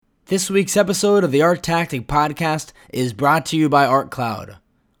This week's episode of the Art Tactic Podcast is brought to you by ArtCloud.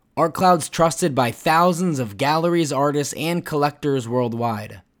 ArtCloud's trusted by thousands of galleries, artists, and collectors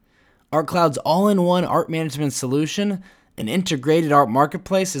worldwide. ArtCloud's all-in-one art management solution, an integrated art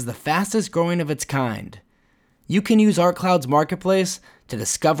marketplace, is the fastest growing of its kind. You can use ArtCloud's marketplace to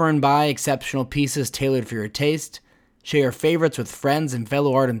discover and buy exceptional pieces tailored for your taste, share your favorites with friends and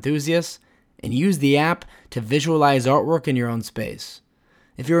fellow art enthusiasts, and use the app to visualize artwork in your own space.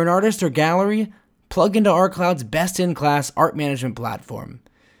 If you're an artist or gallery, plug into ArtCloud's best-in-class art management platform,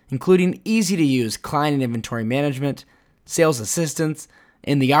 including easy-to-use client and inventory management, sales assistance,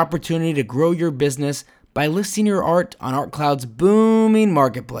 and the opportunity to grow your business by listing your art on ArtCloud's booming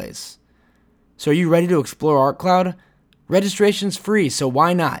marketplace. So are you ready to explore ArtCloud? Registration's free, so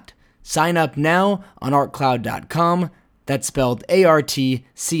why not? Sign up now on artcloud.com. That's spelled ARTCLD.com.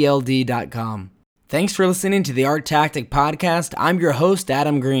 Thanks for listening to the Art Tactic Podcast. I'm your host,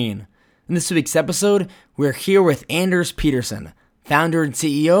 Adam Green. In this week's episode, we're here with Anders Peterson, founder and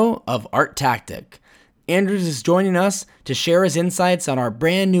CEO of Art Tactic. Anders is joining us to share his insights on our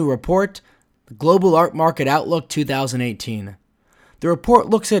brand new report, the Global Art Market Outlook 2018. The report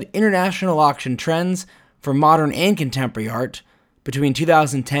looks at international auction trends for modern and contemporary art between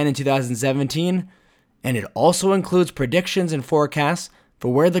 2010 and 2017, and it also includes predictions and forecasts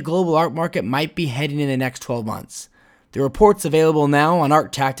for where the global art market might be heading in the next 12 months. The report's available now on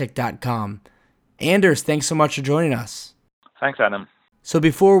arttactic.com. Anders, thanks so much for joining us. Thanks, Adam. So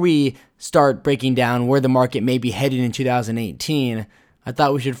before we start breaking down where the market may be heading in 2018, I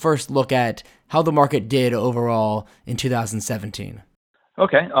thought we should first look at how the market did overall in 2017.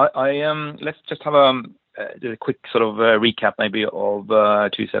 Okay, let's just have a quick sort of recap maybe of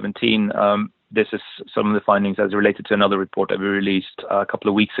 2017. This is some of the findings as related to another report that we released a couple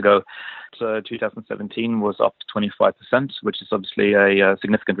of weeks ago. So 2017 was up 25%, which is obviously a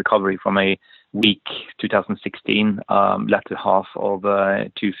significant recovery from a weak 2016, latter half of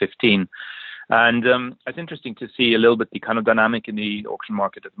 2015. And it's interesting to see a little bit the kind of dynamic in the auction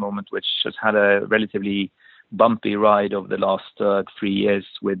market at the moment, which has had a relatively bumpy ride over the last 3 years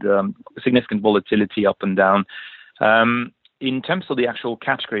with significant volatility up and down. In terms of the actual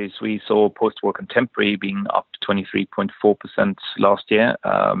categories, we saw post-war contemporary being up 23.4% last year.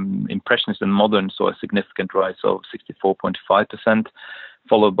 Impressionist and modern saw a significant rise of 64.5%,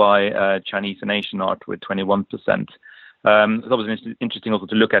 followed by Chinese and Asian art with 21%. It's obviously interesting also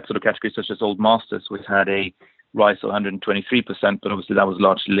to look at sort of categories such as Old Masters, which had a rise of 123%, but obviously that was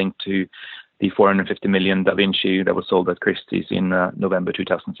largely linked to the 450 million Da Vinci that was sold at Christie's in November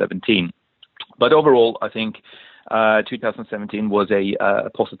 2017. But overall, I think 2017 was a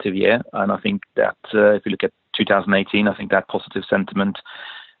positive year, and I think that if you look at 2018, I think that positive sentiment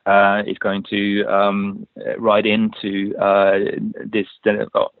is going to ride into this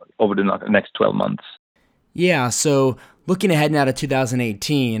over the next 12 months. Yeah, so looking ahead now to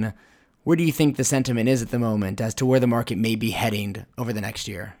 2018, where do you think the sentiment is at the moment as to where the market may be heading over the next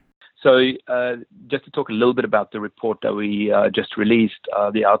year? So just to talk a little bit about the report that we just released,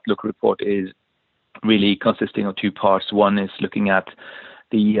 the Outlook report is really consisting of two parts. One is looking at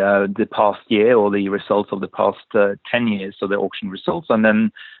the past year or the results of the past 10 years, so the auction results. And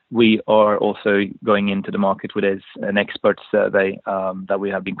then we are also going into the market with an expert survey that we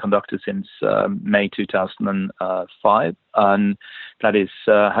have been conducted since May 2005. And that is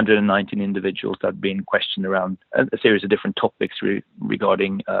 119 individuals that have been questioned around a series of different topics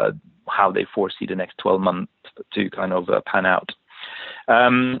regarding how they foresee the next 12 months to kind of pan out.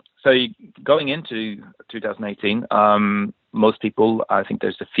 So going into 2018, most people, I think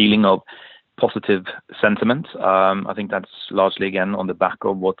there's a feeling of positive sentiment. I think that's largely, again, on the back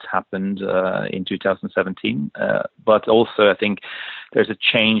of what's happened in 2017. But also, I think there's a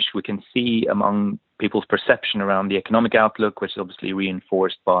change we can see among people's perception around the economic outlook, which is obviously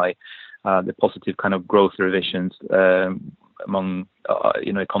reinforced by the positive kind of growth revisions among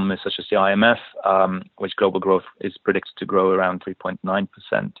economists such as the IMF, which global growth is predicted to grow around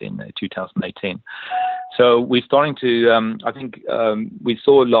 3.9% in 2018. So we're starting to, I think we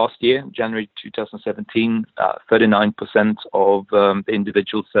saw last year, January 2017, 39% of the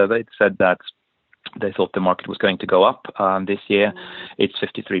individuals surveyed said that they thought the market was going to go up. This year, it's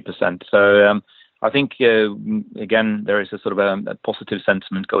 53%. So I think, again, there is a sort of a positive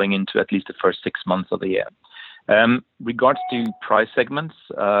sentiment going into at least the first 6 months of the year. Regards to price segments,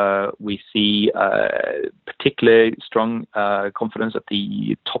 we see particularly strong confidence at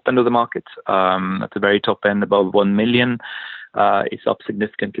the top end of the market. At the very top end, above 1 million, it's up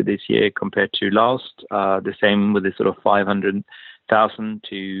significantly this year compared to last. The same with the sort of 500,000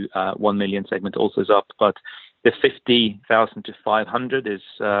 to 1 million segment also is up. But the 50,000 to 500 is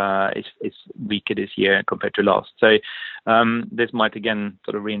weaker this year compared to last. So this might again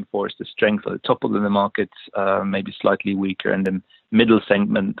sort of reinforce the strength at the top of the market, maybe slightly weaker in the middle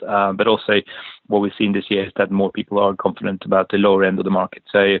segment. But also what we've seen this year is that more people are confident about the lower end of the market.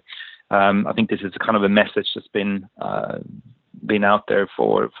 So I think this is kind of a message that's been out there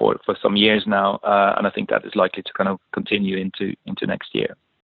for some years now, and I think that is likely to kind of continue into next year.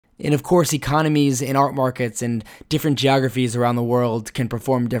 And of course, economies and art markets and different geographies around the world can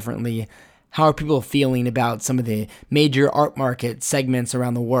perform differently. How are people feeling about some of the major art market segments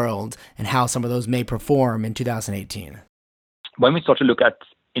around the world and how some of those may perform in 2018? When we start to look at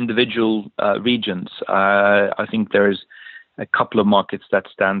individual regions, I think there's a couple of markets that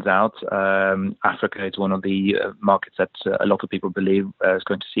stands out. Africa is one of the markets that a lot of people believe is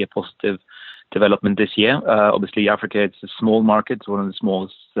going to see a positive development this year. Obviously, Africa, it's a small market, it's one of the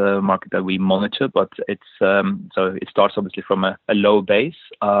smallest market that we monitor, but it's so it starts obviously from a low base.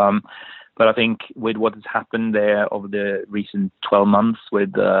 But I think with what has happened there over the recent 12 months,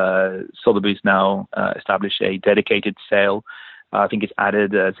 with Sotheby's now established a dedicated sale, I think it's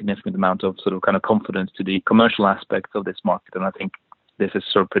added a significant amount of sort of kind of confidence to the commercial aspects of this market, and I think this is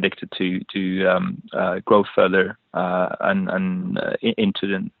sort of predicted to grow further and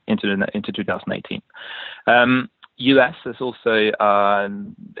into 2018. US is also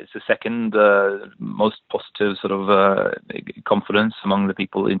it's the second most positive sort of confidence among the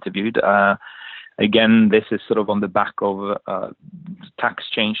people interviewed. Again, this is sort of on the back of tax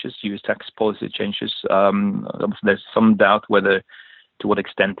changes, US tax policy changes. There's some doubt to what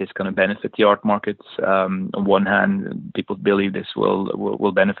extent this is going to benefit the art markets. On one hand, people believe this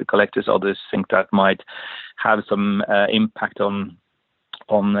will benefit collectors. Others think that might have some impact on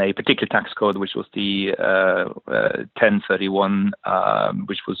a particular tax code, which was the 1031,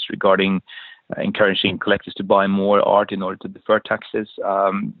 which was regarding encouraging collectors to buy more art in order to defer taxes.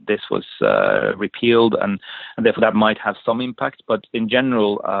 This was repealed, and therefore that might have some impact. But in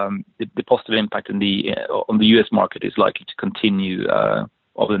general, the positive impact on the US market is likely to continue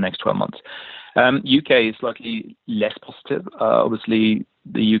over the next 12 months. UK is slightly less positive. Obviously,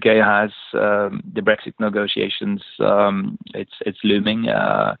 the UK has the Brexit negotiations. It's looming.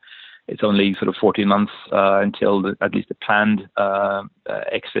 It's only sort of 14 months until at least the planned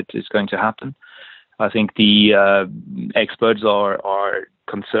exit is going to happen. I think the experts are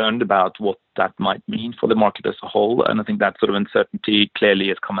concerned about what that might mean for the market as a whole, and I think that sort of uncertainty clearly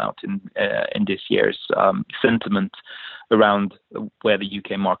has come out in this year's sentiment around where the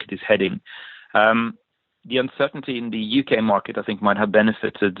UK market is heading. The uncertainty in the UK market, I think, might have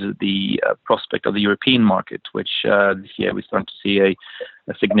benefited the prospect of the European market, which this year we start to see a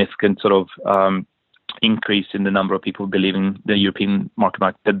significant sort of increase in the number of people believing the European market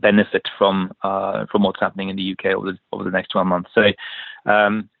might benefit from what's happening in the UK over the next 12 months. So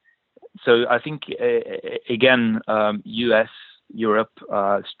I think again, US, Europe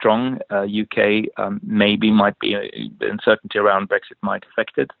strong, UK maybe might be uncertainty around Brexit might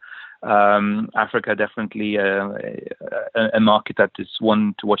affect it. Africa definitely a market that is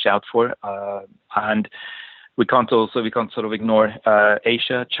one to watch out for, and we can't sort of ignore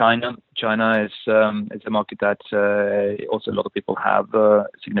Asia. China is a market that also a lot of people have a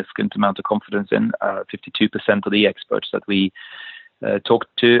significant amount of confidence in. 52% of the experts that we talked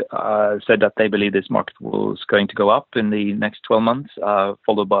to said that they believe this market was going to go up in the next 12 months,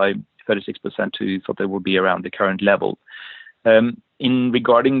 followed by 36% who thought they would be around the current level. In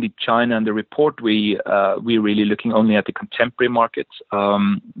regarding the China and the report, we're really looking only at the contemporary markets.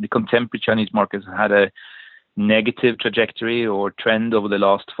 The contemporary Chinese markets had a negative trajectory or trend over the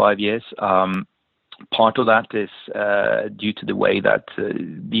last 5 years. Part of that is due to the way that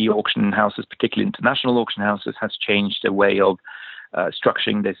the auction houses, particularly international auction houses, has changed their way of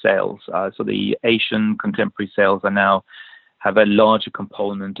structuring their sales. So the Asian contemporary sales are now have a larger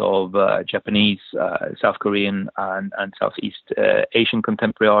component of Japanese, South Korean, and Southeast Asian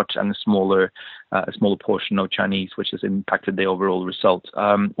contemporary art, and a smaller portion of Chinese, which has impacted the overall result.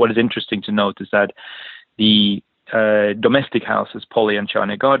 What is interesting to note is that the domestic houses, Poly and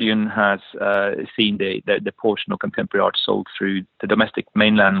China Guardian, has seen the portion of contemporary art sold through the domestic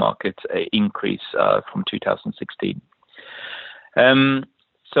mainland market increase from 2016.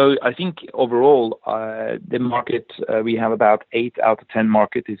 So I think overall, the market, we have about 8 out of 10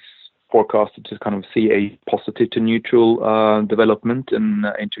 market is forecasted to kind of see a positive to neutral development in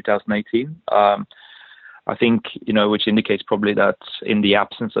 2018. I think, which indicates probably that in the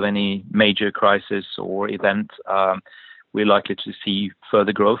absence of any major crisis or event, we're likely to see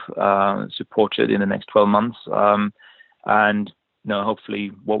further growth supported in the next 12 months. And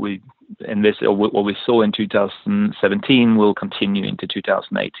hopefully what we saw in 2017 will continue into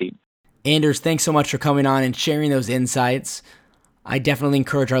 2018. Anders, thanks so much for coming on and sharing those insights. I definitely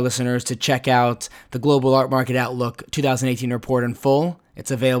encourage our listeners to check out the Global Art Market Outlook 2018 report in full.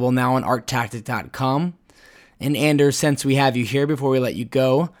 It's available now on arttactic.com. And Anders, since we have you here, before we let you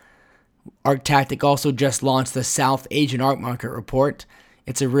go, Arttactic also just launched the South Asian Art Market Report.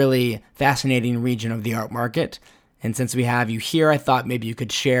 It's a really fascinating region of the art market. And since we have you here, I thought maybe you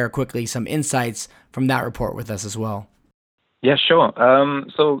could share quickly some insights from that report with us as well. Yeah, sure.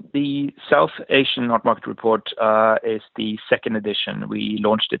 So the South Asian Art Market Report is the second edition. We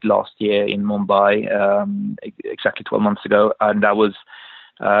launched it last year in Mumbai, exactly 12 months ago. And that was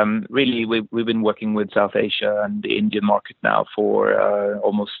really, we've been working with South Asia and the Indian market now for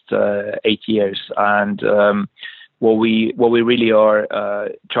almost 8 years. And what we really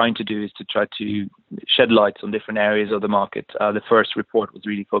are trying to do is to try to shed light on different areas of the market. The first report was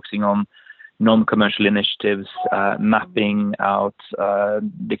really focusing on non-commercial initiatives, mapping out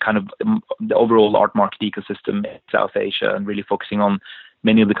the kind of the overall art market ecosystem in South Asia, and really focusing on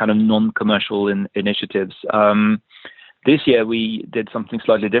many of the kind of non-commercial initiatives. This year we did something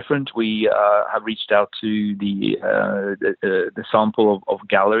slightly different. We have reached out to the sample of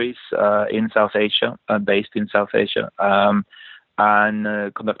galleries in South Asia, based in South Asia,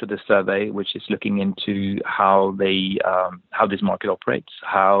 and conducted a survey which is looking into how this market operates,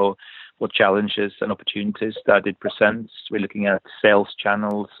 what challenges and opportunities that it presents. We're looking at sales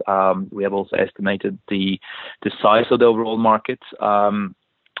channels. We have also estimated the size of the overall market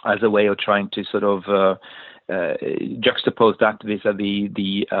as a way of trying to sort of juxtapose that vis-a-vis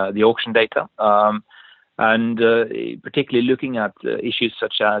the auction data. And particularly looking at issues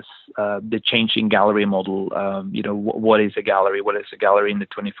such as the changing gallery model. What is a gallery? What is a gallery in the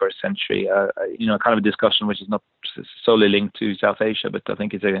 21st century? Kind of a discussion which is not solely linked to South Asia, but I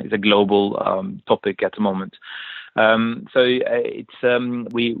think it's a global topic at the moment. We're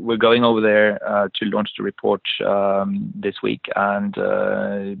going over there to launch the report this week, and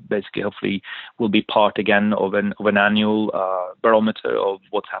basically, hopefully, will be part again of an annual barometer of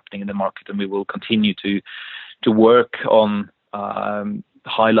what's happening in the market, and we will continue to work on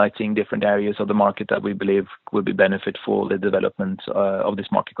highlighting different areas of the market that we believe will be benefit for the development of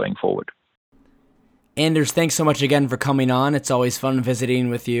this market going forward. Anders, thanks so much again for coming on. It's always fun visiting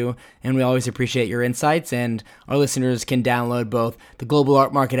with you, and we always appreciate your insights. And our listeners can download both the Global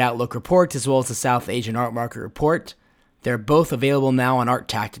Art Market Outlook report as well as the South Asian Art Market Report. They're both available now on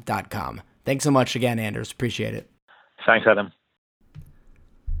arttactic.com. Thanks so much again, Anders. Appreciate it. Thanks, Adam.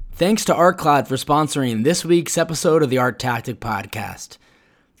 Thanks to ArtCloud for sponsoring this week's episode of the Arttactic podcast.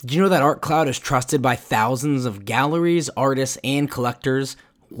 Did you know that ArtCloud is trusted by thousands of galleries, artists, and collectors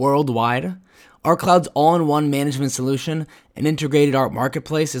worldwide? ArtCloud's all-in-one management solution and integrated art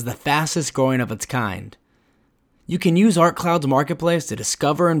marketplace is the fastest growing of its kind. You can use ArtCloud's marketplace to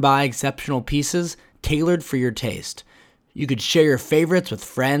discover and buy exceptional pieces tailored for your taste. You could share your favorites with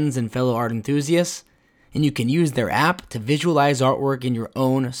friends and fellow art enthusiasts, and you can use their app to visualize artwork in your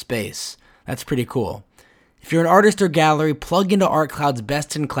own space. That's pretty cool. If you're an artist or gallery, plug into ArtCloud's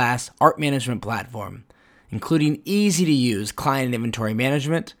best-in-class art management platform, including easy-to-use client and inventory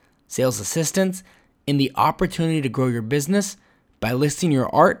management, sales assistance, and the opportunity to grow your business by listing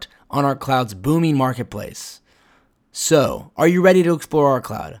your art on ArtCloud's booming marketplace. So, are you ready to explore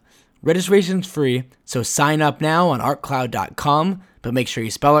ArtCloud? Registration's free, so sign up now on artcloud.com, but make sure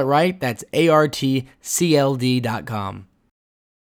you spell it right. That's artcld.com.